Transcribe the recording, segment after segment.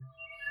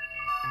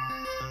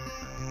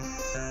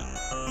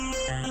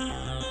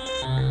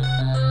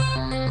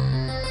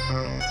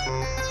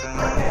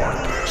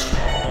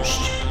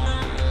most.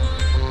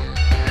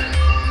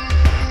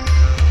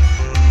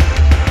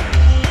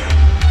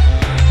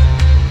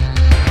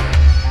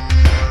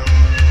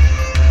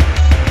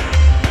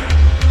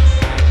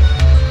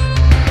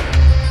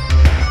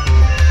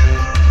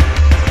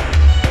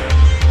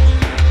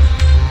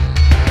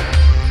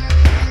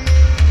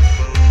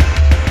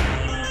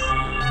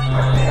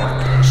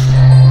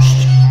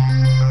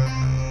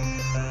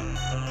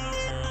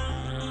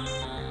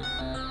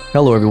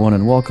 Hello, everyone,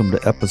 and welcome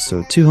to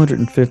episode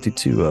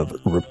 252 of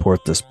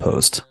Report This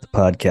Post, the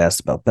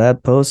podcast about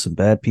bad posts and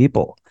bad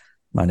people.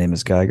 My name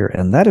is Geiger,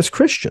 and that is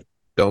Christian.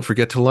 Don't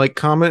forget to like,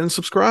 comment, and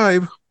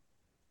subscribe.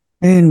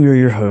 And we're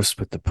your hosts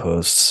with the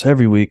posts.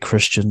 Every week,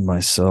 Christian,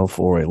 myself,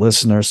 or a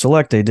listener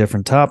select a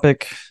different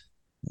topic.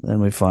 Then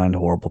we find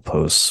horrible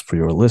posts for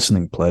your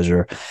listening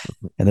pleasure.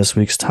 And this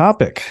week's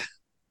topic,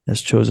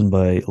 as chosen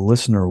by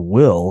listener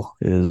Will,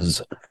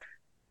 is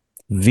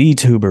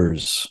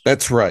Vtubers.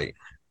 That's right.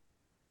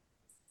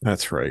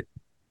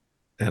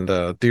 And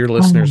dear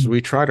listeners,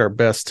 we tried our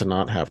best to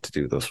not have to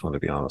do this one, to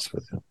be honest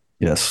with you.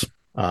 Yes.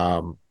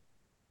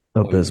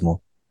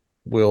 Abysmal.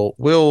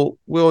 Will,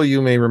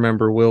 you may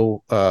remember,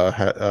 Will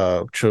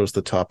chose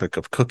the topic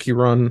of Cookie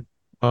Run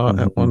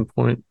at one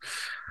point.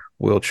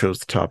 Will chose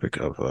the topic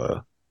of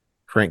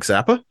Frank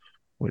Zappa,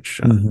 which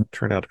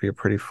turned out to be a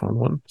pretty fun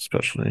one,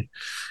 especially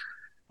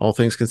all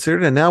things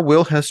considered. And now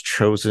Will has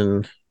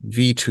chosen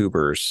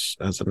VTubers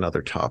as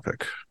another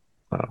topic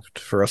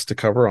for us to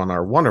cover on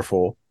our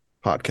wonderful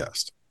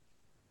podcast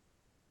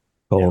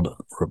called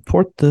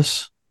Report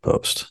This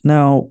Post.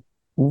 Now,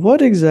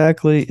 what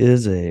exactly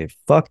is a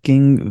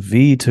fucking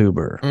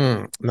VTuber?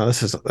 Now,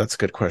 that's a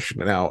good question.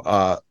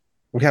 Now,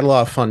 we had a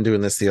lot of fun doing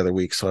this the other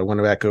week, so I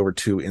went back over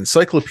to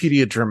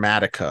Encyclopedia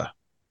Dramatica,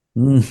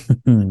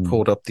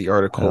 pulled up the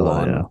article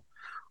on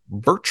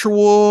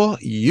virtual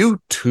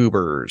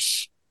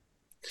YouTubers.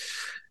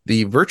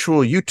 The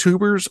virtual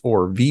YouTubers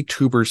or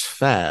VTubers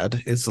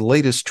fad is the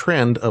latest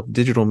trend of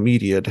digital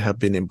media to have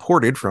been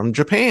imported from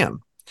Japan.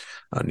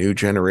 A new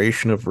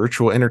generation of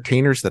virtual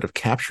entertainers that have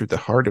captured the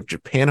heart of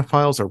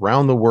Japanophiles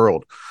around the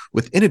world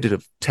with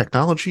innovative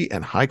technology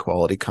and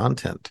high-quality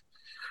content.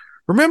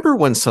 Remember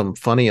when some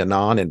funny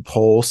anon in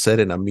Poll said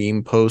in a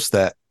meme post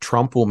that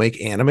Trump will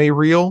make anime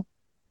real?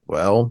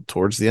 Well,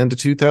 towards the end of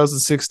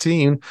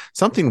 2016,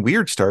 something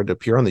weird started to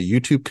appear on the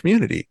YouTube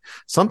community,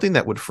 something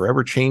that would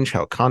forever change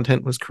how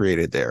content was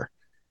created there.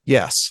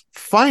 Yes,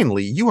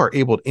 finally, you are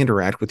able to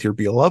interact with your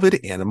beloved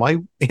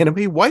anime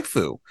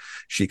waifu.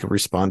 She can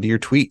respond to your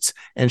tweets,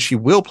 and she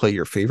will play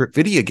your favorite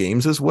video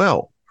games as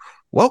well.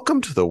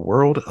 Welcome to the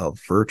world of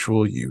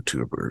virtual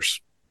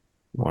YouTubers.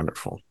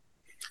 Wonderful.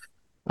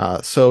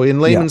 So in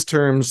layman's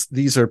terms,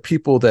 these are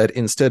people that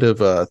instead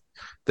of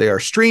they are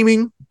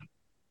streaming,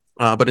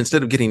 but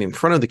instead of getting in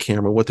front of the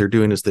camera, what they're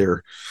doing is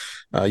they're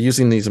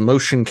using these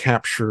motion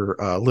capture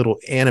little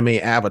anime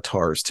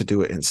avatars to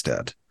do it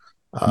instead.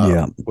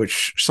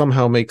 Which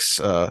somehow makes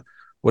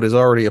what is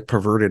already a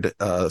perverted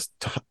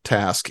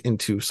task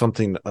into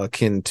something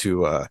akin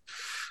to,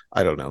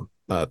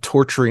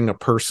 torturing a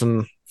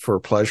person for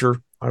pleasure,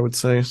 I would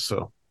say.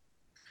 So,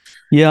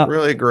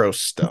 really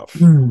gross stuff.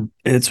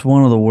 It's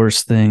one of the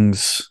worst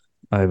things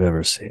I've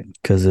ever seen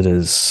because it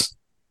is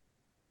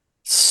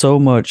so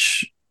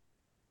much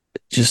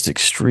just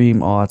extreme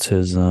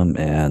autism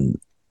and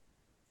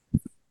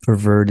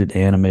perverted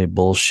anime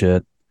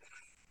bullshit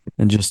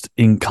and just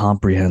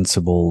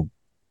incomprehensible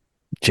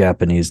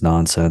Japanese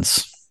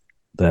nonsense.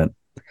 That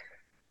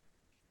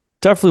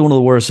definitely one of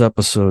the worst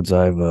episodes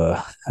I've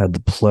had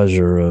the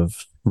pleasure of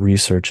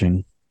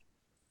researching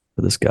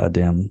for this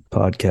goddamn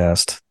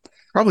podcast.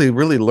 Probably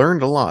really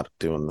learned a lot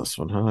doing this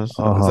one, huh? Is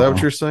that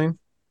what you're saying?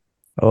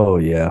 Oh,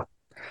 yeah.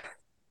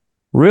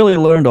 Really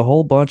learned a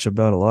whole bunch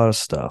about a lot of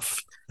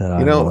stuff that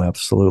I will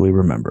absolutely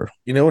remember.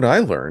 You know what I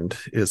learned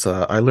is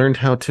I learned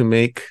how to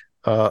make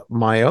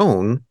my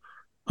own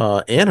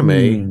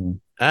anime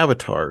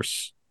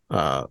avatars.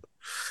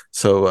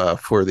 So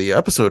for the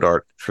episode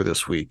art for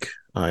this week,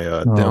 I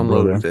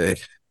downloaded a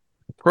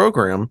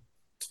program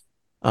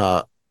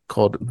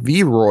called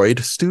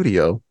Vroid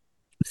Studio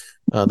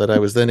that I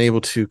was then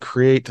able to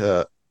create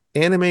anime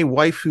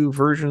waifu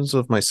versions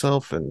of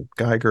myself and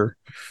Geiger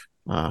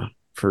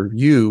for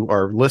you,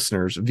 our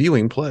listeners,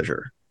 viewing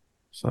pleasure.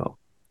 So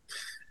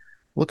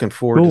looking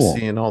forward to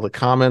seeing all the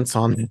comments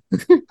on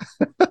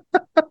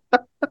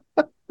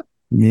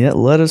Yeah,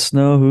 let us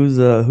know who's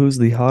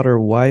the hotter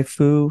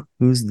waifu,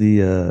 who's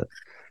the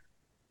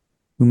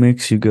who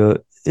makes you go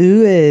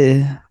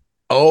ooh.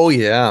 Oh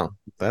yeah,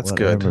 that's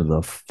whatever good.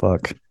 The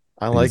fuck,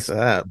 I like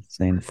that.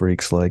 Insane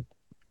freaks like,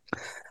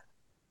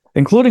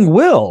 including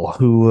Will,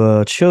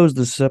 who chose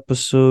this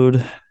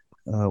episode.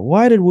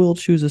 Why did Will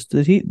choose this?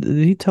 Did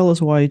he tell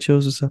us why he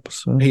chose this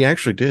episode? He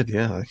actually did.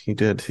 Yeah, he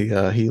did. He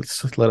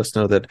let us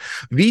know that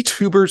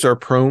VTubers are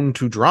prone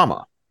to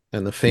drama,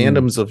 and the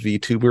fandoms of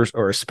VTubers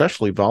are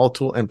especially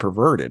volatile and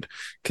perverted,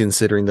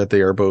 considering that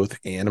they are both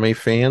anime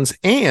fans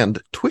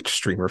and Twitch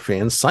streamer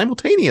fans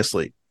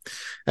simultaneously.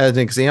 As an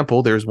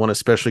example, there's one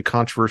especially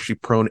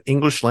controversy-prone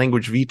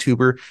English-language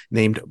VTuber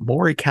named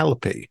Maury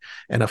Callipay,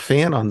 and a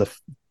fan on the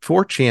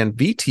 4chan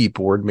VT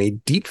board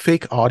made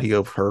deepfake audio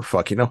of her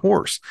fucking a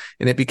horse,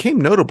 and it became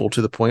notable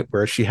to the point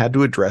where she had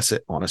to address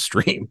it on a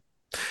stream.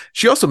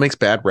 She also makes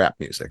bad rap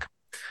music.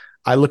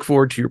 I look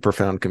forward to your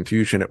profound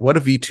confusion at what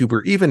a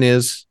VTuber even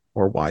is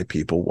or why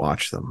people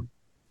watch them.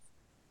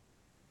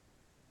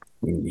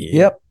 Yeah.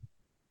 Yep.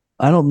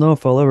 I don't know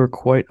if I'll ever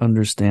quite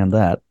understand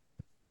that.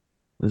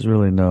 There's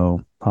really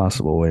no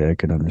possible way I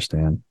could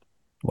understand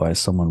why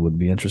someone would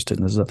be interested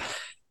in this stuff.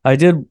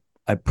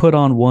 I put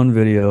on one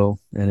video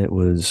and it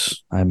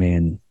was, I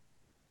mean,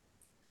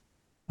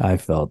 I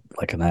felt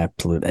like an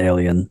absolute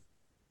alien.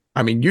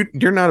 I mean,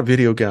 you're not a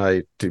video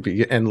guy to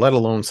be, and let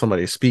alone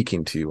somebody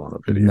speaking to you on a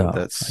video. No,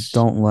 I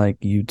don't like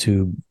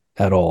YouTube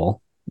at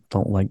all.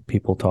 Don't like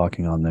people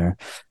talking on there.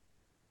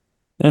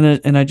 And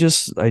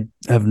I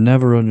have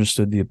never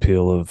understood the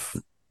appeal of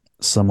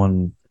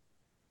someone's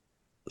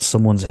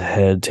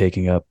head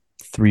taking up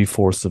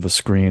 3/4 of a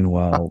screen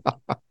while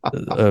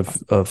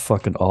a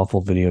fucking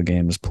awful video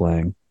game is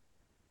playing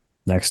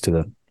next to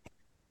them.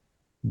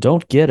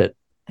 Don't get it.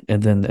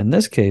 And then in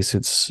this case,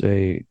 it's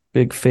a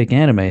big fake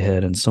anime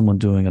head and someone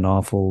doing an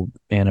awful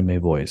anime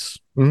voice.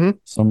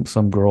 Mm-hmm.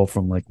 Some girl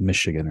from like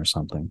Michigan or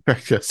something.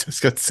 I was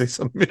going to say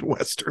some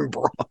Midwestern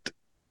broad.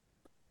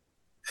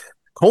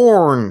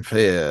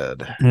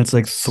 Corn-fed. And it's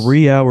like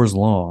 3 hours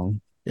long.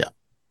 Yeah.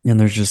 And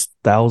there's just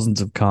thousands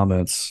of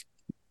comments.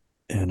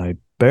 And I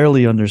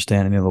barely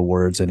understand any of the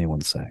words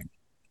anyone's saying.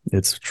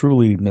 It's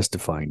truly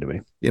mystifying to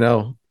me. You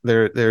know,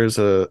 there's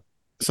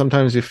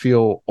sometimes you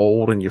feel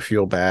old and you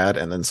feel bad,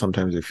 and then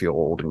sometimes you feel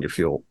old and you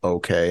feel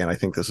okay. And I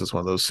think this is one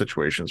of those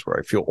situations where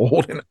I feel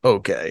old and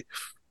okay.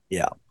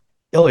 Yeah.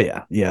 Oh,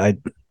 yeah. Yeah. I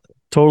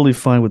totally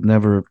fine with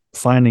never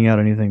finding out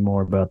anything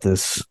more about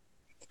this.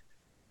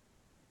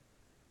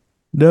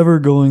 Never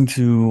going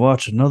to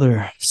watch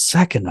another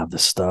second of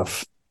this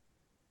stuff.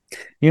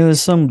 You know,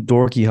 there's some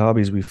dorky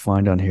hobbies we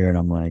find on here, and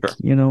I'm like, sure,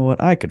 you know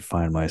what? I could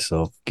find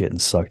myself getting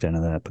sucked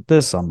into that. But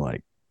this, I'm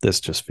like, this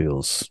just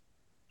feels,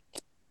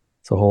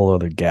 it's a whole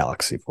other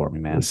galaxy for me,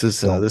 man. This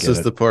is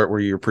the part where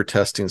you're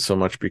protesting so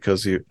much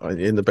because you,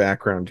 in the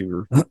background,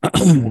 you were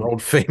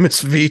world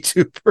famous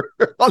VTuber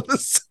on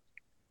this.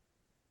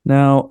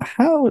 Now,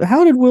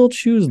 how did Will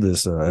choose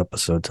this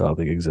episode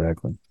topic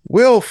exactly?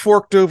 Will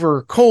forked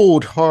over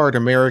cold, hard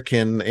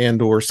American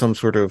and or some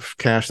sort of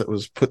cash that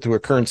was put through a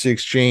currency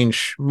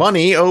exchange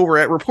money over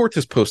at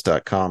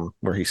reportthispost.com,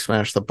 where he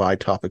smashed the buy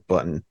topic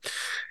button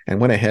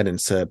and went ahead and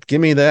said, give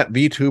me that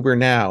VTuber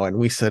now. And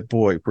we said,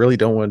 boy, really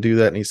don't want to do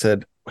that. And he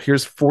said,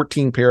 here's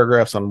 14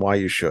 paragraphs on why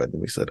you should. And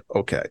we said,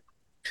 okay.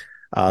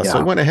 So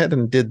I went ahead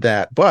and did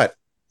that. But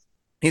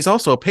he's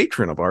also a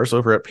patron of ours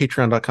over at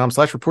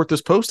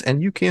patreon.com/reportthispost,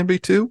 and you can be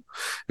too.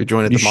 If you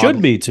join at the mod,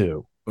 should be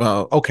too.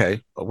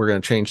 Okay, we're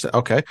going to change that.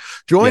 Okay,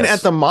 join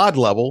at the mod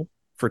level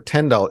for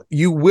 $10.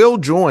 You will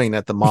join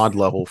at the mod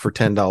level for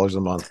 $10 a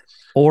month,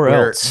 or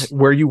else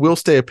where you will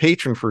stay a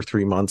patron for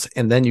 3 months,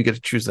 and then you get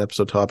to choose an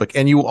episode topic.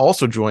 And you will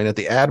also join at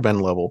the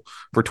admin level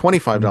for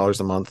 $25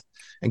 a month,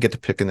 and get to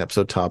pick an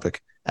episode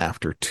topic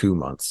after 2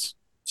 months.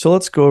 So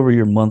let's go over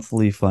your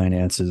monthly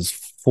finances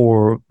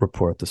for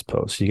Report This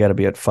Post. You got to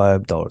be at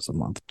 $5 a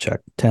month. Check.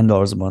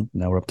 $10 a month.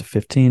 Now we're up to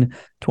 $15.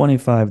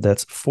 $25.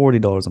 That's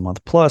 $40 a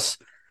month. Plus,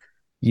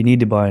 you need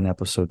to buy an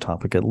episode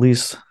topic at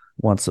least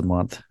once a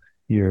month.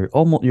 You're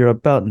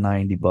about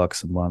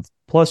 $90 a month.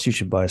 Plus, you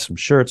should buy some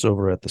shirts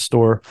over at the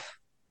store,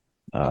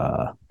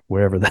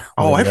 wherever that.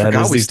 I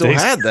forgot we still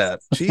had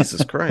that.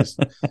 Jesus Christ.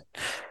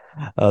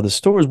 The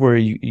store is where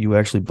you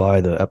actually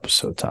buy the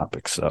episode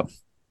topic. So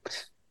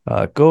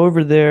go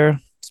over there.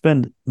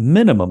 Spend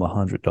minimum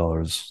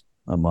 $100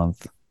 a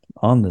month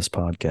on this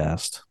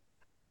podcast.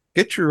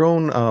 Get your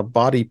own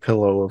body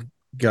pillow of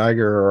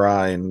Geiger or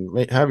I,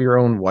 and have your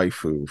own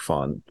waifu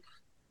fun.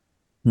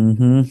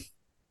 Mm-hmm.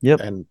 Yep.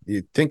 And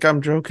you think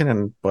I'm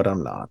joking, but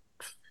I'm not.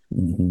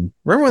 Mm-hmm.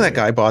 Remember when that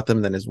guy bought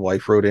them? Then his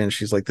wife wrote in.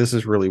 She's like, "This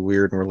is really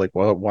weird," and we're like,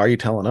 "Well, why are you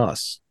telling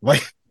us?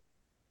 Like,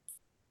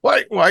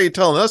 why are you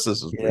telling us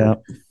this is weird?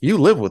 You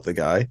live with the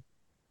guy.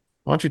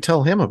 Why don't you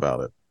tell him about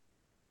it?"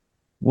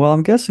 Well,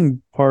 I'm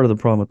guessing part of the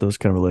problem with those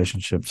kind of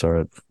relationships are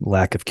a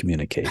lack of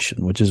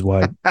communication, which is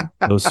why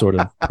those sort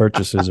of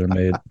purchases are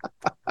made.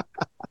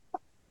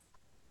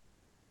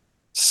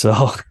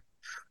 So,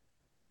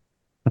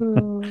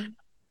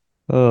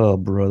 oh,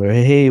 brother.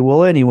 Hey,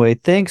 well, anyway,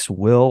 thanks,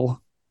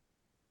 Will.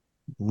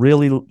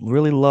 Really,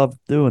 really love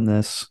doing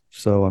this.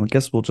 So I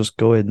guess we'll just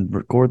go ahead and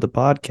record the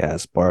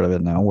podcast part of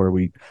it now where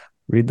we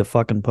read the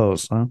fucking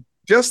posts, huh?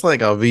 Just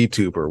like a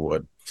VTuber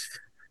would.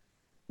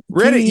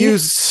 Reddit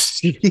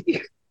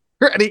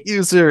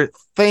user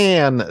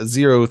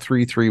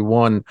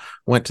fan0331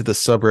 went to the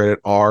subreddit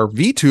r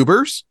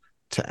VTubers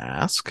to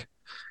ask,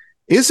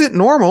 is it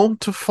normal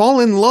to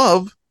fall in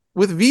love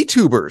with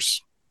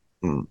VTubers?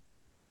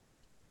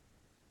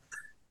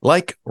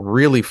 Like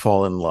really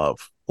fall in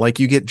love. Like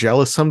you get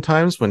jealous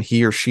sometimes when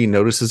he or she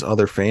notices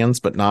other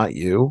fans, but not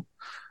you.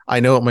 I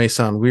know it may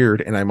sound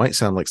weird, and I might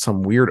sound like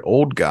some weird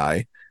old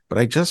guy, but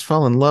I just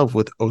fell in love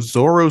with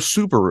Ozoro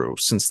Subaru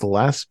since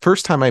the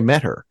first time I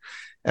met her.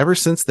 Ever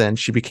since then,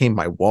 she became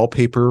my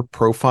wallpaper,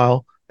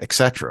 profile,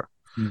 etc.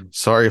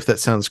 Sorry if that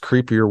sounds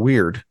creepy or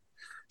weird.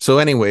 So,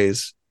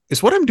 anyways,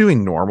 is what I'm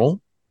doing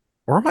normal,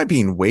 or am I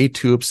being way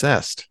too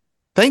obsessed?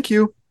 Thank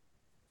you.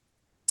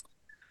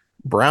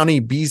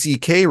 Brownie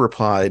BZK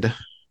replied,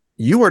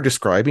 "You are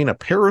describing a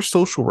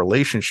parasocial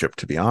relationship,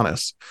 to be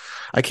honest.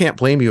 I can't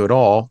blame you at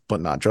all,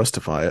 but not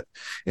justify it.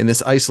 In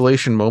this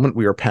isolation moment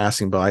we are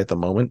passing by at the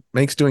moment,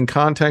 makes doing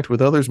contact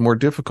with others more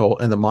difficult,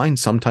 and the mind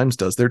sometimes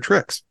does their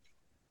tricks.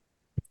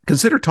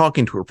 Consider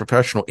talking to a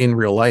professional in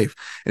real life,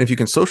 and if you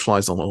can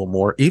socialize a little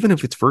more, even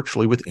if it's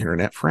virtually with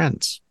internet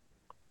friends."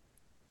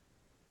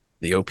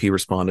 The OP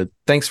responded,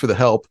 "Thanks for the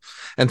help,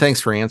 and thanks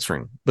for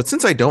answering. But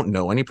since I don't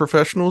know any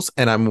professionals,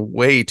 and I'm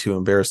way too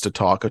embarrassed to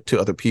talk to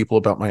other people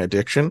about my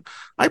addiction,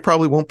 I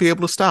probably won't be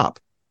able to stop.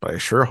 But I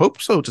sure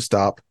hope so to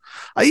stop.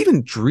 I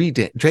even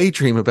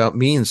daydream about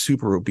me and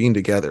Subaru being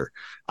together.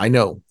 I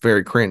know,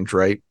 very cringe,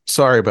 right?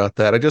 Sorry about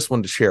that. I just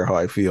wanted to share how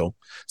I feel.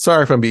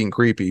 Sorry if I'm being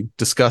creepy,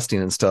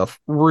 disgusting and stuff.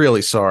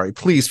 Really sorry.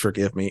 Please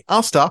forgive me.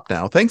 I'll stop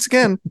now. Thanks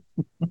again."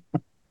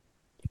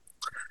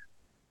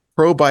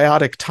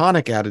 Probiotic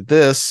Tonic added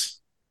this: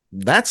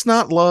 "That's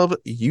not love.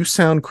 You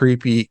sound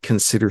creepy.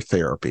 Consider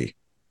therapy."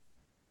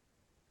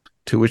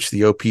 To which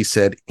the OP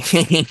said,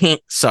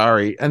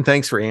 "Sorry, and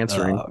thanks for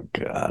answering." Oh,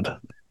 God.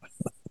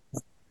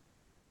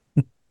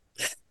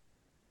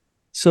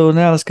 So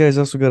now this guy's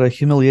also got a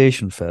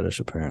humiliation fetish,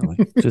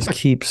 apparently. Just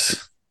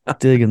keeps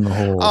digging the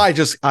hole. I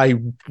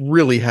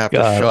really have to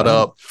shut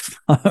up.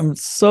 I'm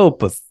so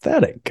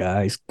pathetic,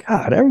 guys.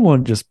 God,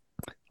 everyone just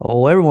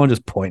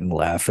point and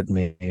laugh at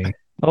me.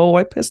 Oh,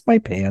 I pissed my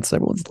pants.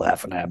 Everyone's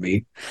laughing at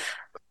me.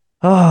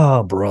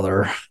 Oh,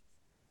 brother.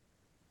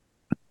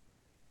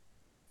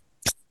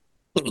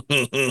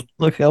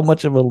 Look how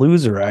much of a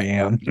loser I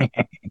am.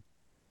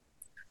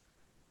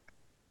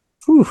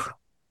 Whew.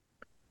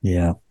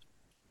 Yeah.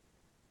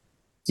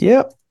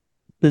 Yep.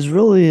 There's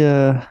really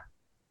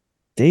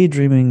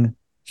daydreaming,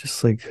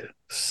 just like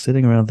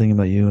sitting around thinking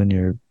about you and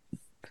your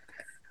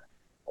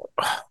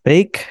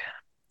fake.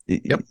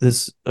 Yep.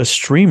 This a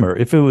streamer.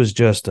 If it was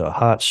just a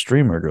hot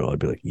streamer girl, I'd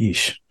be like,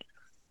 yeesh.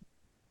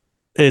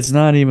 It's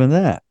not even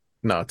that.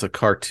 No, it's a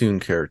cartoon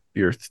character.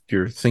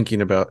 You're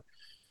thinking about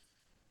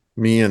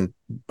me and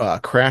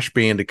Crash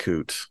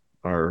Bandicoot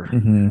are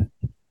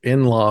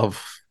in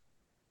love.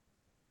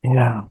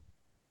 Yeah.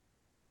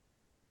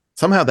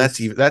 Somehow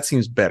that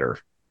seems better.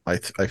 I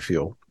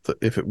feel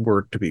if it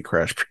were to be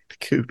Crash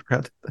Bandicoot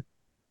rather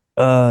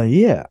than.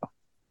 Yeah.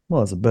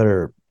 Well, it's a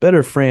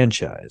better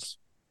franchise.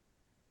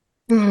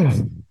 We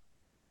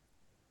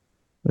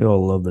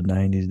all love the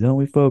 90s, don't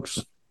we,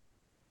 folks?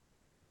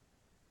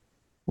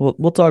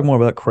 We'll talk more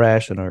about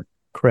Crash in our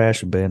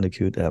Crash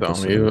Bandicoot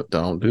episode.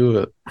 Don't do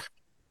it.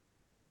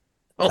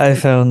 I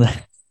found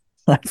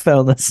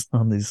this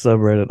on the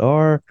subreddit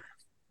r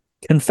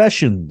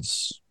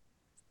confessions.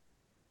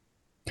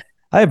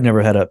 I have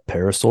never had a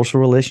parasocial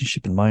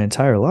relationship in my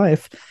entire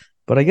life,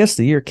 but I guess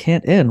the year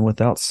can't end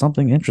without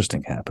something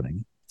interesting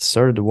happening.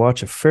 Started to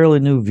watch a fairly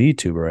new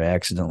VTuber I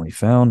accidentally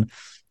found,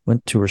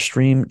 went to her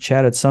stream,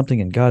 chatted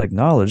something, and got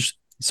acknowledged.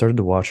 Started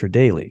to watch her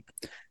daily.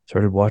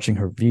 Started watching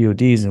her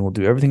VODs and will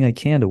do everything I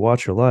can to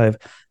watch her live.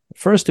 At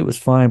first, it was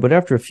fine, but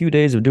after a few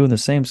days of doing the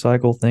same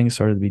cycle, things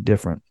started to be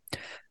different.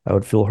 I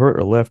would feel hurt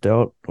or left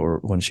out, or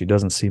when she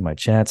doesn't see my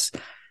chats.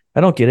 I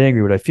don't get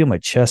angry, but I feel my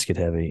chest get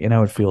heavy, and I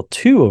would feel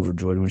too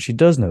overjoyed when she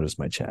does notice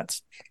my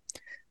chats.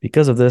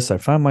 Because of this, I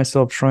find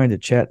myself trying to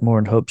chat more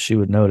in hopes she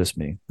would notice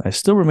me. I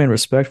still remain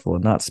respectful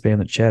and not spam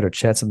the chat or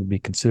chat something to be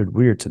considered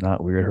weird to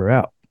not weird her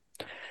out.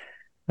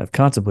 I've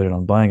contemplated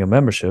on buying a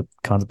membership,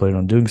 contemplated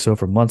on doing so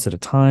for months at a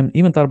time,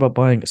 even thought about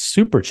buying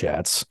super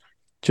chats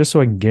just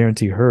so I can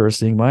guarantee her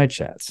seeing my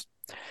chats.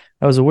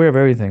 I was aware of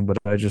everything, but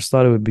I just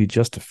thought it would be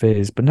just a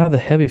phase. But now the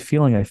heavy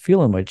feeling I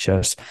feel in my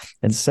chest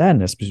and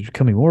sadness is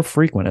becoming more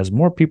frequent as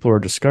more people are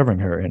discovering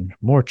her and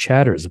more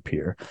chatters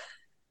appear.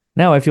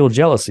 Now I feel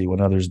jealousy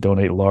when others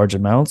donate large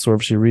amounts or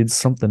if she reads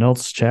something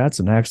else's chats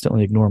and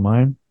accidentally ignore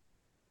mine.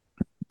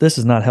 This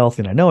is not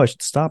healthy, and I know I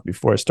should stop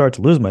before I start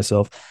to lose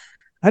myself.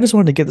 I just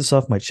wanted to get this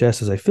off my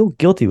chest as I feel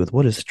guilty with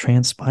what is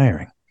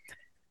transpiring.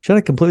 Should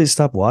I completely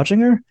stop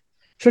watching her?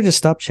 Should I just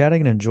stop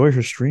chatting and enjoy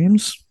her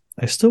streams?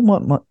 I still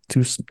want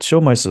to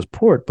show my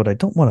support, but I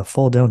don't want to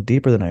fall down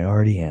deeper than I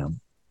already am.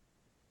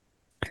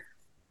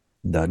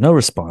 No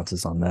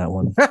responses on that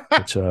one,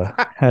 which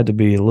had to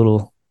be a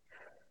little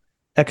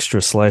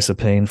extra slice of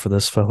pain for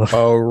this fellow.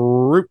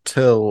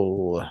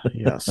 Brutal.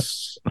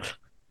 Yes.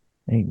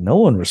 Ain't no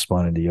one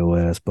responded to your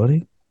ass,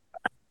 buddy.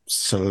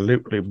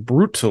 Absolutely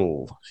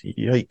brutal.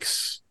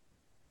 Yikes.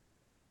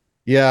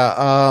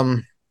 Yeah.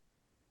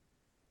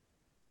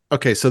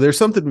 Okay, so there's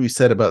something to be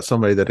said about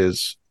somebody that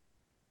is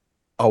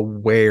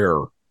aware,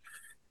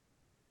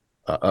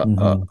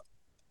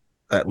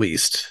 at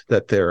least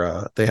that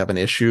they have an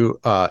issue,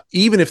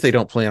 even if they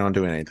don't plan on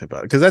doing anything about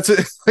it. Because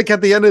that's like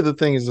at the end of the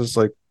thing is just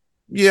like,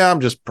 yeah, I'm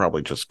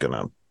probably just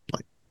gonna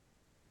like,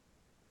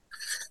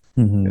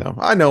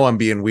 I know I'm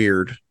being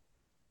weird,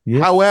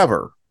 Yep.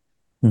 However,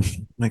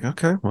 like,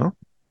 okay, well,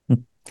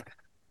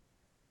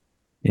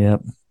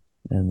 Yep.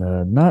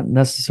 And not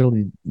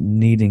necessarily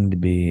needing to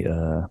be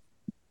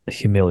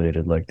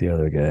humiliated like the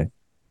other guy.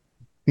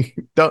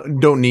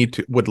 don't need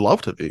to. Would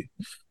love to be.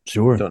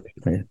 Sure. Don't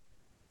Yeah.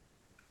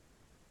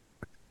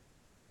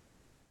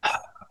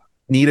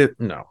 need it.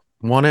 No.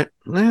 Want it?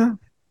 Yeah,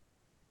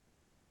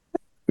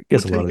 I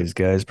guess would a lot take of it. these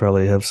guys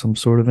probably have some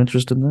sort of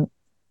interest in that.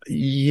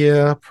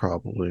 Yeah,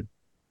 probably.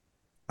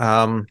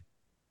 Um,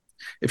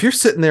 if you're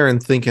sitting there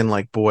and thinking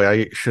like, boy,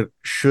 I should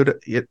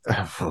it.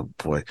 Oh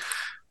boy,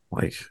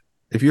 like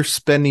if you're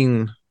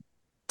spending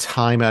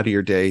time out of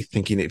your day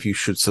thinking if you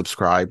should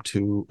subscribe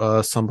to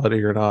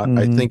somebody or not, I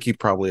Mm-hmm. think you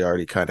probably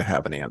already kind of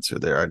have an answer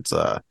there. I'd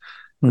say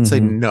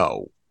Mm-hmm.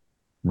 no.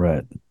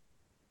 Right.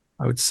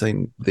 I would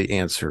say the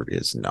answer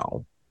is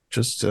no.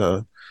 Just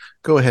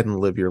go ahead and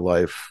live your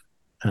life.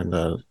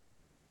 And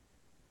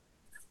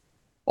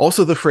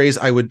also the phrase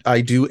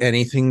I do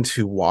anything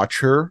to watch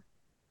her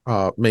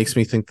makes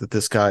me think that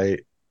this guy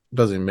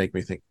doesn't make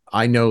me think.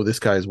 I know this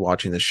guy is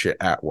watching this shit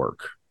at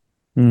work.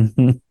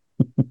 Mm-hmm.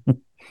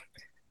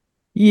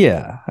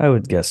 Yeah, I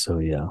would guess so.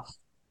 Yeah.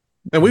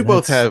 And we And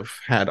both that's have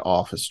had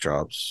office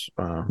jobs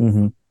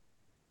mm-hmm.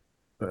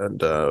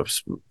 and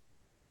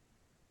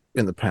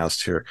in the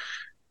past here.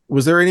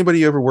 Was there anybody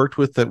you ever worked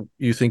with that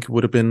you think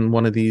would have been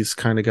one of these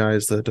kind of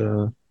guys that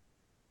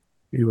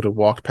you would have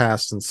walked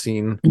past and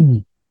seen?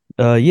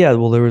 Yeah,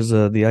 well, there was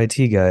the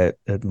IT guy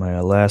at my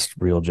last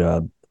real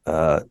job.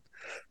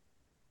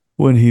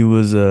 When he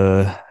was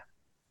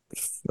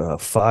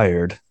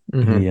fired,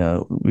 Mm-hmm.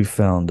 he we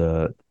found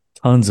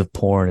tons of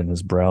porn in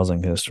his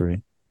browsing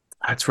history.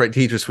 That's right.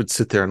 He just would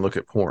sit there and look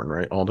at porn,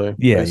 right, all day,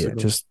 Yeah, yeah,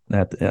 basically, just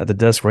at the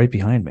desk right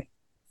behind me.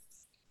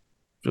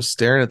 just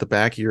staring at the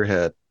back of your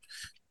head.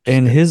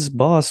 And his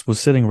boss was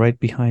sitting right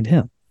behind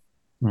him.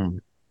 Hmm.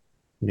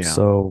 Yeah.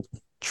 So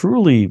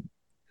truly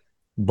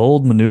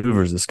bold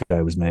maneuvers this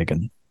guy was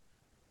making.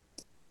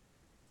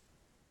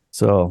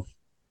 So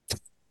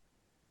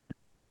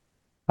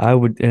I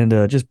would,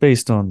 and just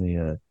based on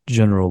the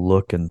general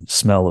look and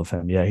smell of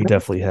him, yeah, he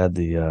definitely had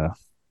the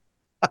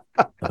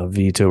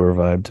VTuber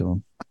vibe to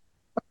him.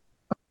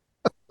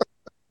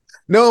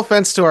 No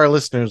offense to our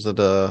listeners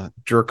that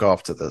jerk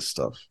off to this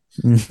stuff.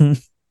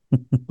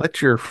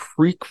 Let your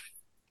freak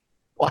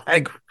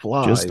flag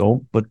Just fly.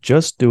 don't, but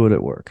just do it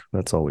at work.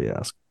 That's all we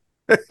ask.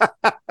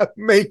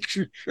 Make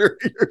sure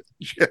you're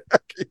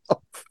jacking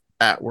off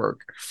at work.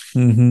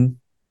 Mm-hmm.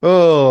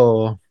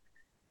 Oh,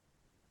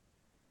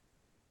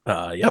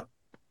 yep.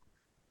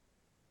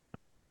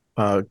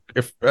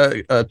 If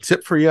a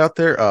tip for you out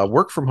there,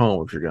 work from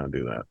home if you're going to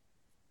do that.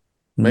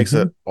 Makes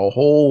Mm-hmm. it a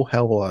whole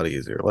hell of a lot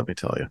easier. Let me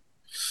tell you.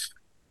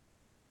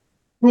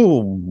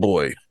 Oh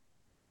boy,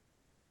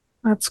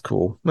 that's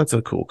cool. That's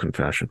a cool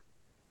confession.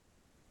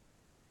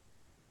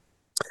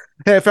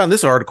 Hey, I found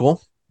this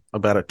article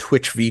about a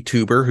Twitch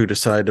VTuber who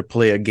decided to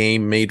play a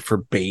game made for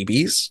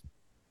babies.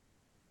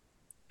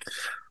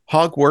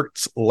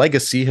 Hogwarts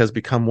Legacy has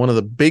become one of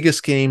the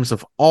biggest games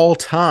of all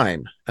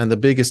time and the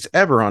biggest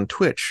ever on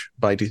Twitch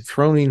by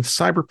dethroning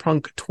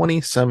Cyberpunk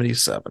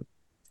 2077.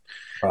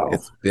 Wow.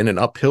 It's been an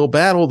uphill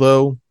battle,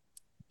 though.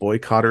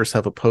 Boycotters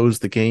have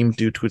opposed the game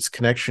due to its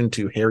connection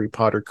to Harry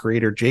Potter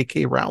creator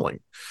J.K.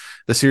 Rowling.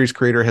 The series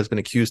creator has been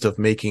accused of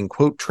making,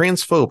 quote,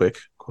 transphobic,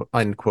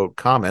 unquote,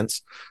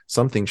 comments,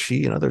 something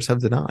she and others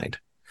have denied.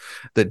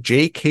 The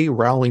J.K.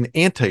 Rowling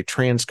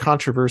anti-trans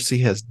controversy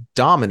has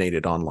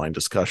dominated online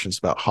discussions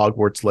about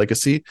Hogwarts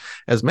Legacy,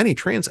 as many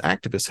trans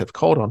activists have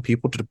called on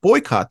people to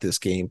boycott this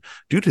game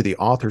due to the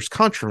author's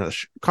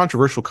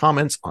controversial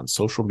comments on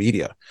social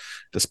media.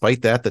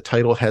 Despite that, the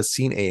title has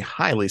seen a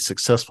highly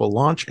successful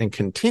launch and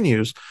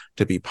continues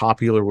to be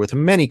popular with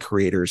many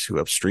creators who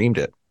have streamed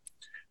it.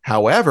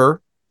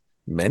 However,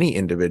 many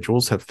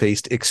individuals have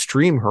faced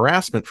extreme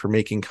harassment for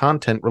making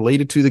content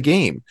related to the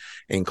game,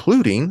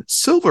 including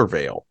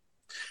Silvervale.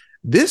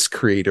 This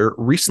creator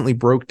recently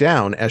broke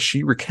down as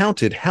she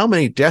recounted how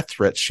many death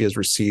threats she has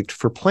received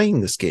for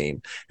playing this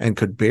game and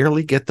could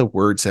barely get the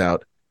words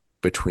out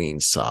between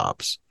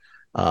sobs.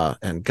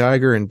 And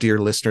Geiger and dear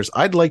listeners,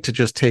 I'd like to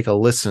just take a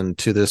listen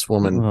to this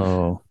woman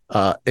Oh.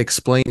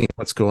 explaining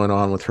what's going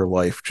on with her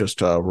life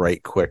just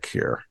right quick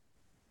here.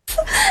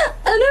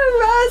 And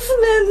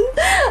harassment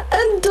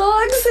and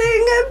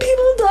doxing and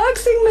people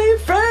doxing my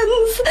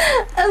friends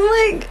and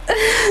like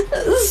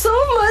so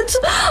much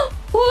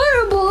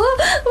horrible,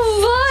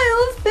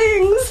 vile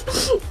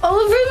things,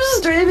 all from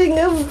streaming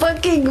a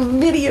fucking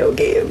video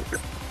game.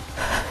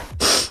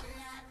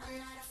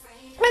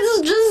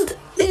 It's just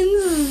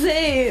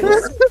insane.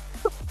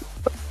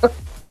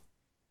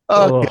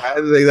 Oh, God, I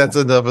think that's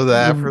enough of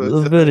that for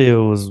the the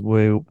video was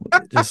way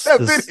just that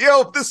this.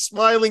 video of the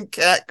smiling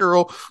cat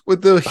girl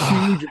with the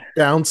huge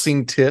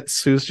bouncing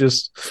tits who's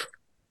just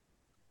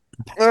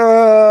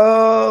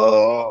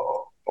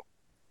oh.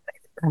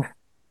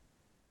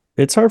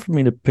 It's hard for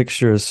me to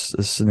picture a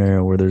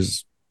scenario where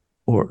there's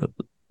or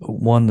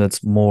one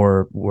that's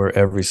more where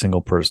every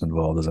single person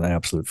involved is an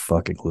absolute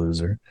fucking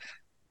loser.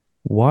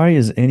 Why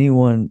is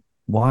anyone?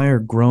 Why are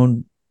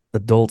grown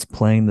adults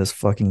playing this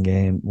fucking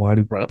game? Why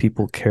do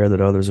people care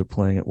that others are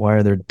playing it? Why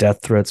are there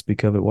death threats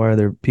because of it? Why are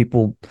there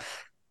people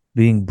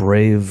being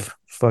brave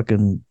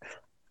fucking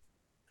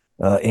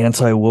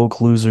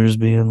anti-woke losers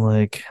being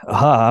like,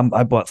 aha,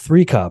 I bought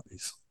 3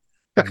 copies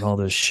and all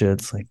this shit?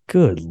 It's like,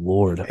 good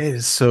Lord. It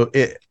is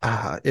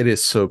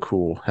so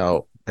cool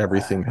how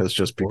everything has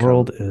just become.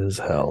 World is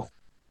hell.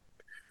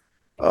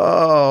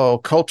 Oh,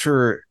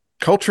 culture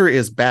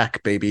is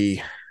back,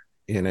 baby.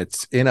 And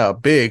it's in a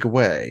big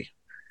way.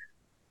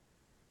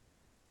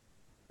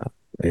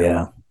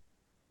 Yeah.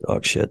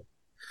 Dog shit.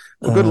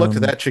 Well, good luck to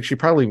that chick. She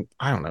probably,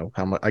 I don't know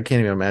how much, I can't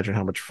even imagine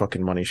how much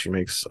fucking money she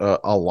makes.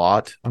 A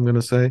lot, I'm going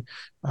to say.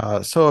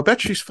 So I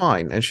bet she's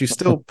fine. And she's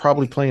still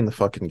probably playing the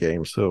fucking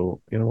game.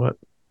 So, you know what?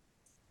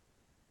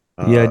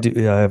 Yeah, I do.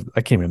 Yeah,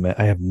 I can't even,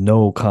 I have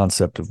no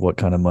concept of what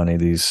kind of money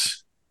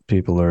these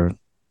people are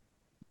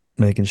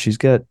making. She's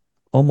got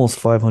almost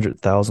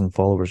 500,000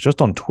 followers just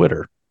on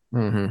Twitter,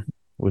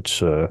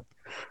 which I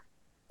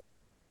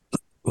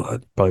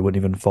probably wouldn't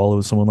even follow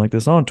someone like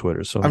this on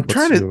Twitter. So I'm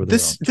trying to,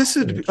 this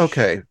would,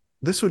 okay.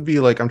 This would be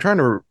like, I'm trying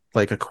to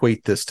like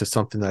equate this to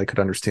something that I could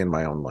understand in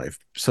my own life.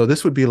 So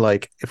this would be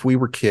like if we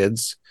were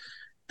kids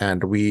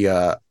and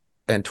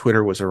and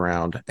Twitter was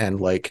around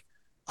and like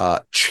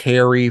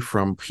Cherry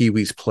from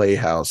Pee-wee's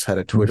Playhouse had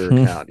a Twitter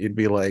account. You'd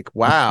be like,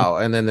 wow.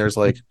 And then there's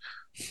like,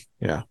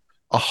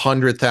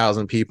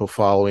 100,000 people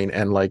following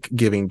and like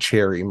giving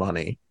Cherry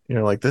money.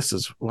 You're like, this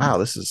is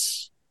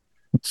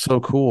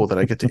so cool that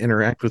I get to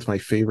interact with my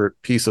favorite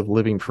piece of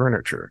living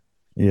furniture.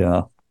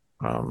 Yeah.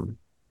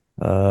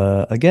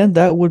 Again,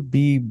 that would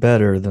be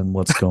better than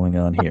what's going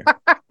on here,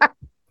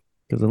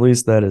 because at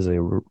least that is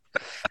an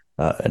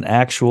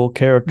actual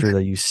character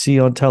that you see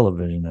on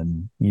television,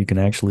 and you can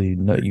actually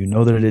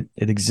know that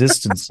it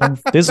exists in some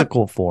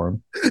physical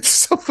form.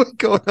 Someone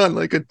going on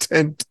like a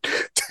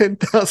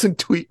 10,000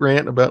 tweet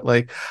rant about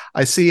like,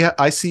 I see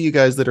you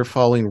guys that are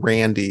following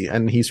Randy,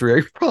 and he's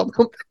very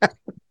problematic.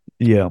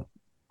 Yeah.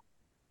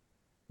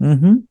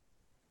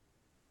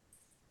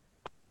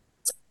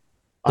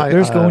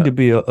 There's going to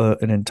be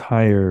an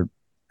entire.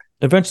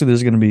 Eventually,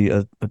 there's going to be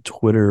a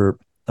Twitter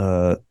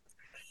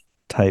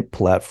type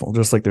platform,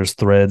 just like there's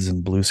Threads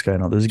and Blue Sky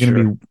and all. There's going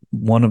to be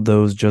one of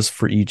those just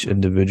for each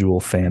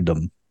individual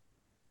fandom.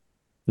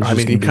 I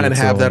mean, you kind of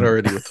have that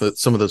already with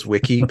some of those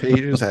wiki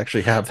pages.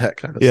 Actually, have that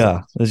kind of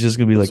stuff. It's just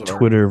going to be like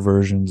Twitter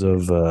versions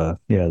of the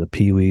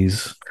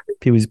Pee-wee's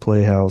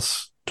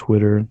Playhouse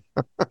Twitter.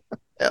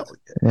 Hell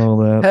yeah. All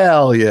that.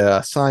 Hell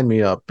yeah! Sign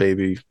me up,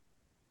 baby.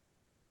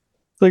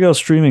 Like how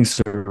streaming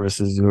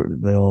services,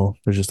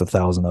 there's just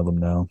 1,000 of them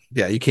now.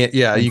 Yeah, you can't.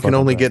 Yeah, you can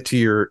only get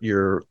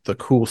to the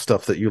cool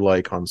stuff that you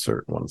like on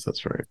certain ones.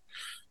 That's right.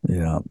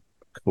 Yeah,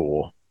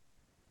 cool.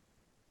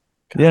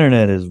 The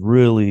internet is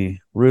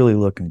really, really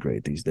looking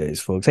great these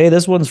days, folks. Hey,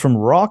 this one's from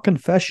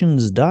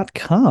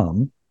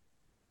rawconfessions.com.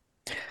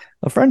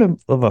 A friend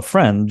of a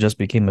friend just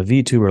became a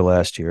VTuber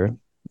last year, and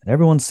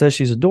everyone says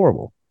she's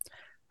adorable.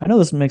 I know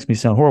this makes me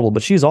sound horrible,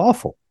 but she's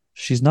awful.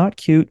 She's not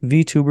cute.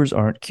 VTubers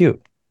aren't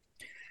cute.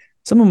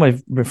 Some of my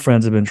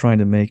friends have been trying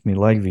to make me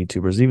like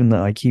VTubers, even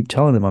though I keep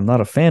telling them I'm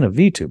not a fan of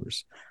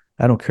VTubers.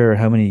 I don't care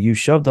how many you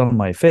shoved on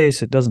my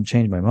face, it doesn't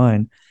change my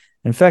mind.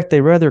 In fact,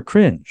 they rather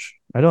cringe.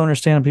 I don't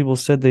understand how people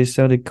said they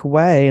sounded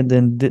kawaii and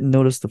then didn't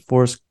notice the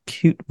forced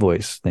cute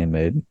voice they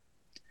made.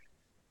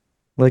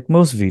 Like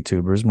most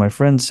VTubers, my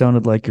friend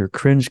sounded like your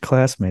cringe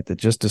classmate that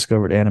just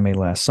discovered anime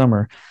last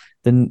summer.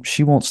 Then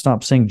she won't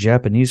stop saying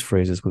Japanese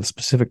phrases with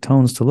specific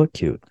tones to look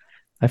cute.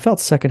 I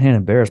felt secondhand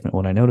embarrassment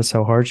when I noticed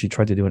how hard she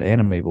tried to do an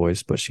anime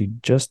voice, but she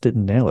just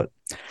didn't nail it.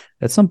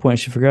 At some point,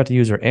 she forgot to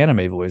use her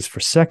anime voice for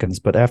seconds,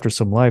 but after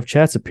some live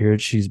chats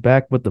appeared, she's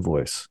back with the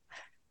voice.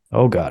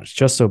 Oh god, it's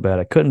just so bad.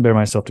 I couldn't bear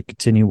myself to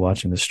continue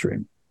watching the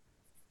stream.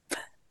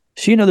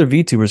 She and other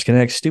VTubers can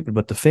act stupid,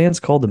 but the fans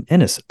called them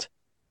innocent.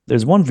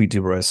 There's one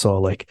VTuber I saw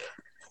like...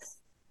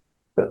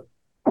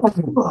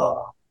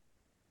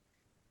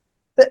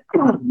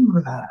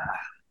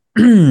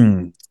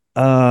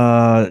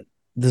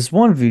 This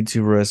one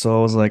VTuber I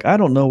saw was like, I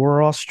don't know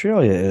where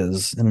Australia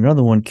is. And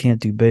another one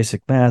can't do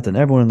basic math. And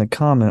everyone in the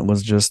comment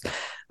was just,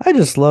 I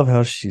just love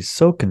how she's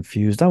so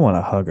confused. I want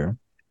to hug her.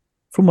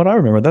 From what I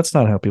remember, that's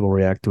not how people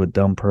react to a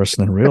dumb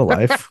person in real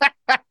life.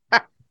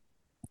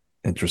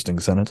 Interesting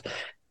sentence.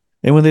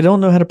 And when they don't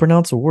know how to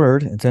pronounce a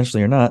word,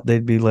 intentionally or not,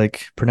 they'd be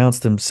like, pronounce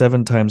them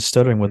 7 times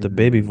stuttering with a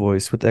baby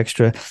voice with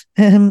extra,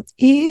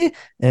 e,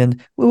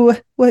 and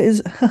what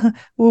is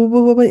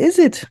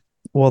it?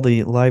 While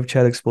the live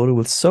chat exploded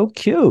with so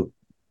cute.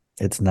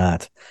 It's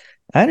not.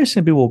 I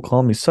understand people will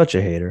call me such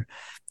a hater.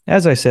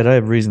 As I said, I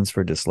have reasons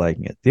for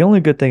disliking it. The only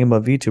good thing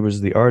about VTubers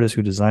is the artist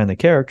who designed the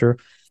character.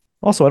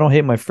 Also, I don't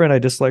hate my friend. I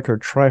dislike her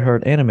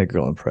try-hard anime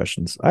girl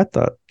impressions. I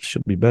thought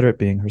she'll be better at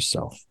being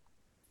herself.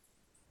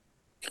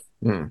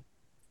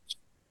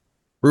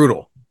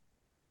 Brutal.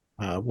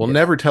 We'll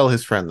never tell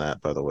his friend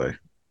that, by the way.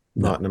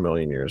 Not in a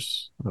million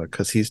years.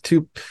 Because he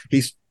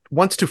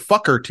wants to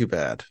fuck her too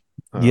bad.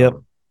 Yep.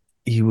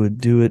 He would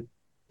do it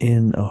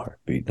in a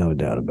heartbeat, no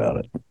doubt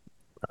about it.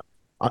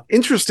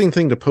 Interesting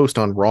thing to post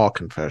on Raw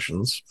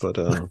Confessions, but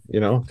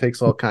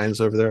takes all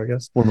kinds over there, I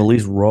guess. One of the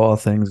least raw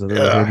things I've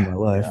ever heard in my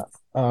life.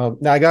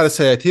 Now I gotta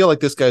say, I feel like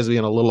this guy's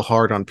being a little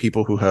hard on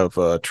people who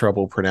have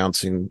trouble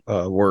pronouncing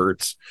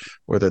words,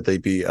 whether they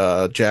be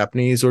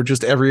Japanese or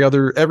just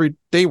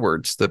everyday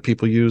words that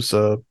people use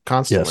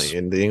constantly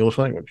in the English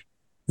language.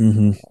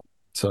 Mm-hmm.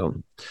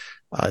 So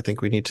I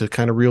think we need to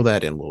kind of reel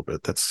that in a little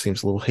bit. That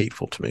seems a little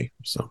hateful to me.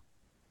 So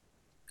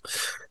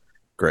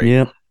great.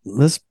 Yeah,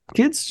 this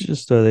kids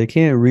just they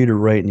can't read or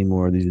write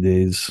anymore these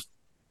days,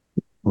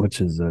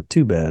 which is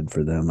too bad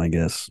for them, I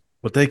guess.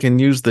 But they can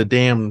use the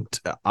damned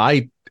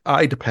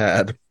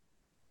iPad.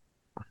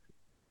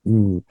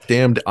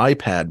 Damned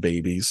iPad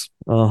babies.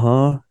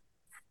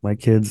 My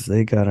kids,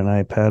 they got an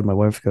iPad. My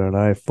wife's got an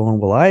iPhone.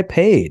 Well, I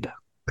paid,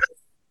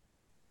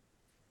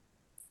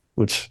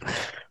 which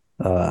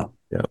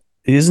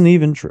isn't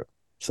even true.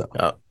 So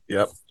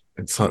yep.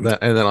 It's that,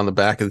 and then on the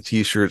back of the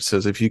T-shirt it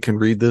says, "If you can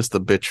read this,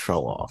 the bitch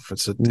fell off."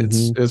 It's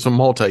a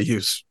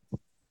multi-use.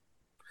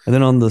 And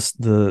then on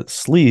the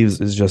sleeves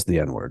is just the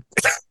N-word.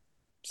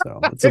 So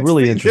it's a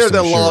really interesting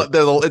shirt.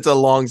 It's a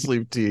long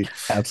sleeve tee.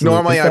 Absolutely.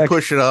 Normally I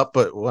push it up,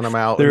 but when I'm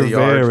out, they're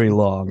very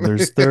long.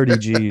 There's 30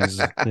 G's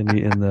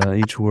in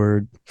each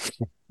word.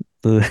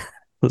 The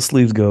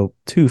sleeves go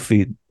 2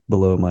 feet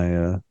below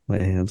my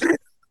hands.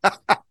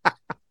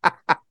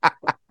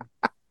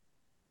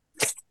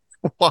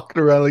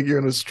 Walking around like you're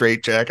in a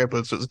straitjacket, but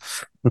it's just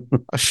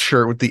a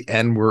shirt with the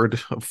N-word,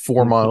 a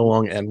 4-mile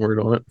long N-word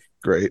on it.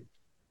 Great.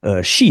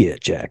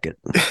 Shit jacket.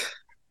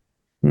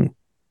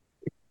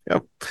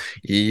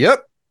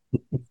 Yep.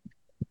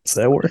 Does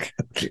that work?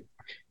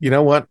 You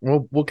know what?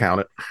 We'll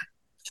count it.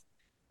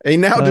 A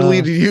now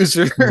deleted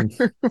user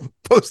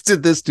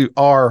posted this to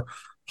our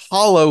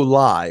Hollow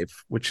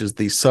Live, which is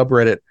the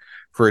subreddit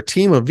for a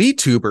team of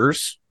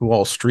VTubers who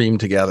all stream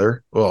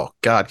together. Oh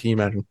God, can you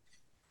imagine?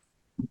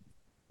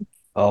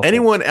 Awful.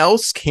 Anyone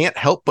else can't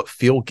help but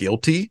feel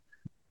guilty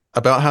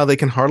about how they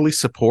can hardly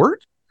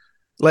support?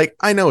 Like,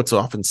 I know it's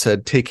often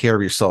said, take care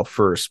of yourself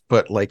first,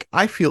 but like,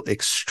 I feel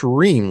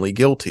extremely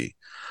guilty.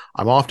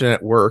 I'm often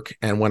at work,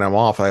 and when I'm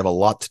off, I have a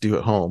lot to do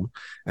at home.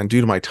 And due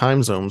to my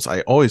time zones,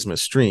 I always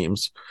miss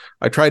streams.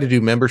 I tried to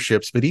do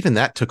memberships, but even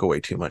that took away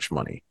too much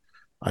money.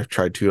 I've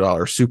tried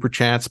 $2 super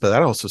chats, but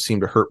that also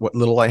seemed to hurt what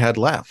little I had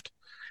left.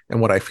 And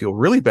what I feel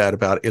really bad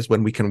about is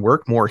when we can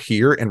work more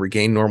here and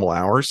regain normal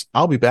hours,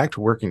 I'll be back to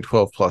working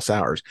 12 plus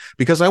hours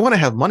because I want to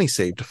have money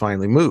saved to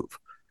finally move.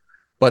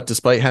 But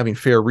despite having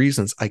fair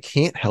reasons, I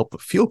can't help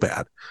but feel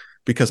bad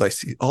because I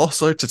see all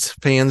sorts of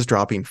fans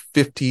dropping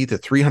 $50 to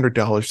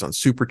 $300 on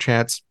super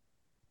chats,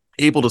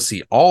 able to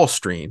see all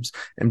streams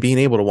and being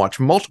able to watch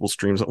multiple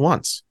streams at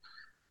once.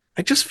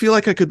 I just feel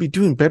like I could be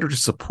doing better to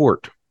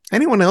support.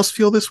 Anyone else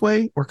feel this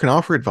way or can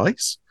offer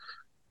advice?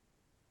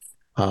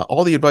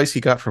 All the advice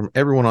he got from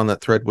everyone on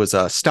that thread was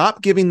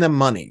stop giving them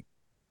money.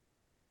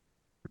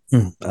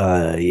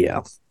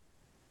 Yeah.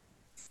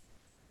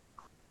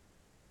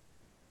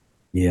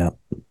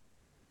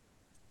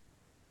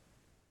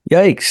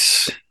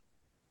 Yikes.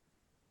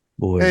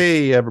 Boy.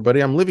 Hey,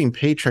 everybody. I'm living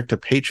paycheck to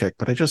paycheck,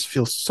 but I just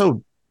feel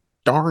so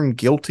darn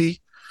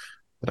guilty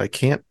that I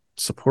can't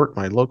support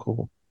my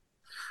local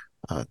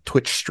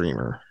Twitch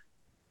streamer.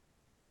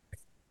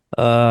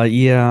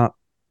 Yeah.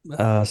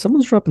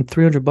 Someone's dropping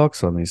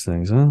 $300 on these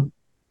things, huh?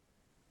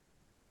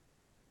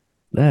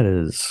 That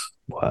is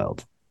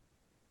wild.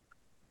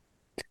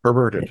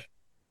 Perverted.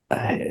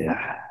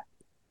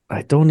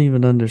 I don't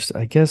even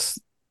understand. I guess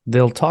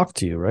they'll talk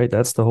to you, right?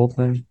 That's the whole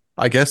thing.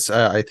 I guess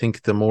I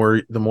think the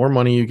more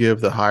money you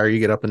give, the higher you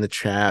get up in the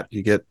chat.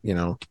 You get,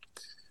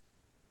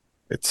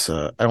 it's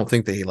I don't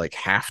think they like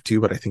have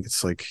to, but I think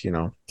it's like,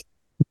 can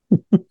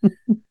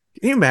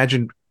you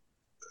imagine?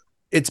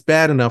 It's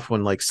bad enough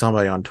when like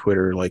somebody on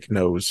Twitter like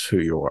knows who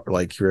you are,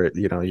 like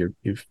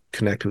you've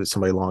connected with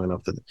somebody long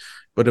enough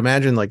but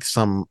imagine like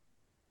some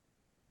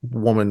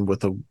woman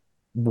with a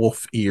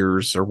wolf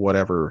ears or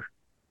whatever.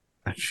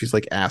 She's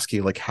like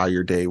asking like how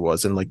your day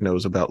was and like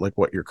knows about like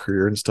what your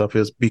career and stuff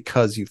is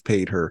because you've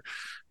paid her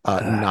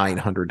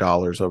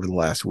 $900 over the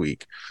last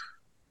week.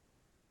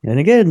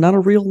 And again, not a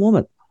real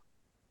woman.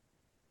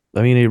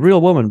 I mean, a real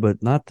woman,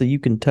 but not that you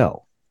can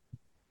tell.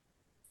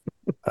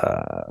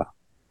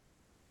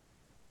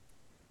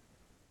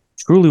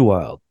 Truly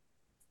wild.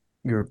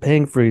 You're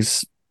paying for a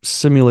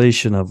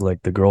simulation of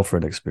like the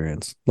girlfriend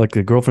experience, like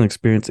the girlfriend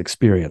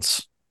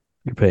experience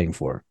you're paying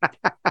for.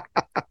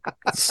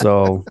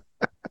 So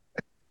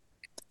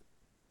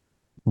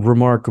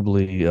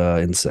remarkably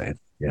insane.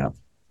 Yeah.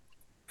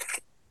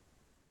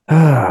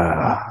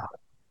 Damn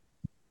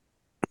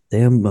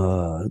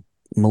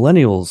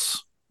millennials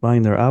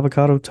buying their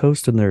avocado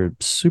toast and their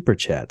super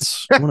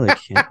chats. One of they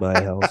can't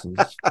buy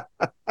houses.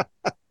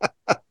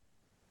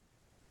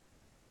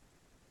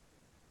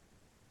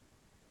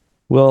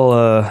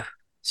 Well,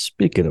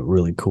 speaking of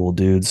really cool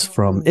dudes,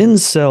 from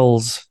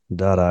incels.is,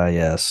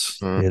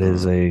 it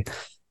is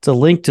it's a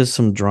link to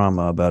some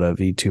drama about a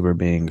VTuber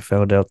being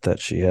found out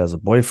that she has a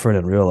boyfriend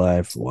in real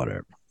life,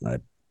 whatever. I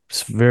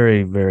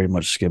very, very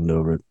much skimmed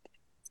over it.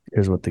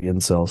 Here's what the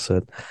incel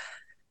said.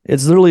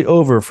 It's literally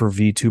over for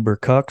VTuber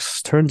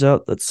cucks. Turns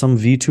out that some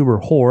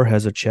VTuber whore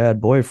has a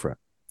Chad boyfriend.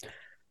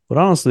 But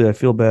honestly, I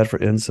feel bad for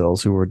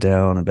incels who were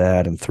down and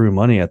bad and threw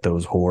money at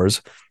those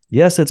whores.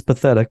 Yes, it's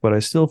pathetic, but I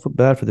still feel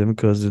bad for them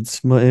because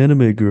it's my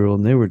anime girl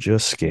and they were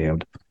just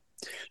scammed.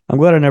 I'm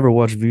glad I never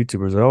watched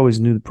VTubers. I always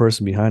knew the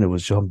person behind it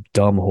was some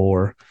dumb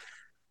whore.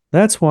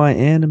 That's why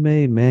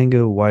anime,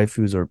 manga,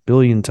 waifus are a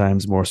billion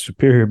times more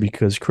superior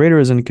because creator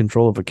is in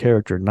control of a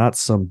character, not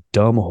some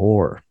dumb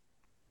whore.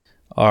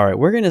 All right,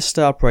 we're going to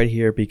stop right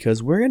here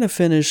because we're going to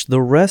finish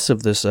the rest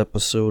of this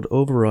episode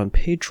over on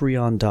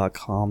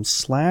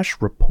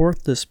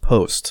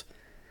patreon.com/reportthispost.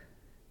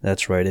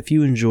 That's right. If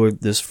you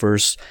enjoyed this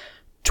first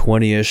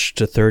 20-ish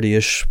to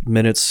 30-ish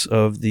minutes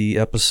of the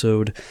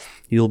episode,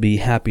 you'll be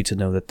happy to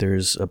know that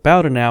there's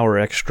about an hour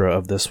extra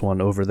of this one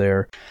over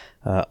there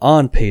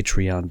on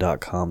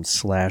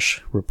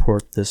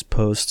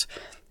patreon.com/reportthispost.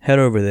 Head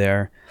over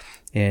there.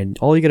 And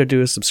all you got to do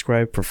is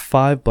subscribe for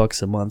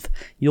 $5 a month.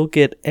 You'll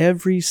get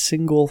every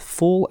single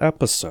full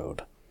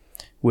episode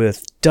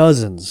with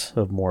dozens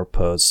of more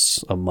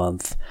posts a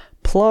month,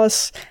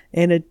 plus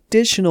an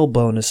additional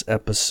bonus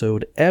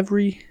episode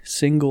every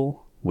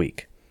single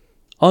week.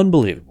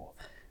 Unbelievable.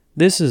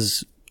 This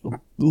is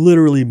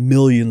literally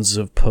millions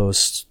of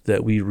posts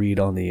that we read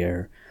on the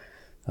air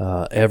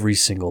every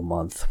single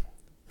month.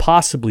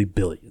 Possibly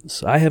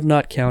billions. I have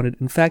not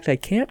counted. In fact, I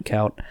can't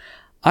count.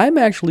 I'm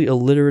actually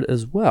illiterate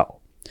as well.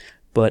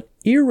 But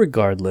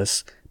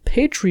irregardless,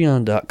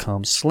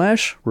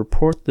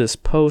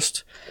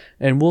 patreon.com/reportthispost,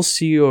 and we'll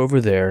see you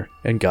over there,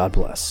 and God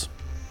bless.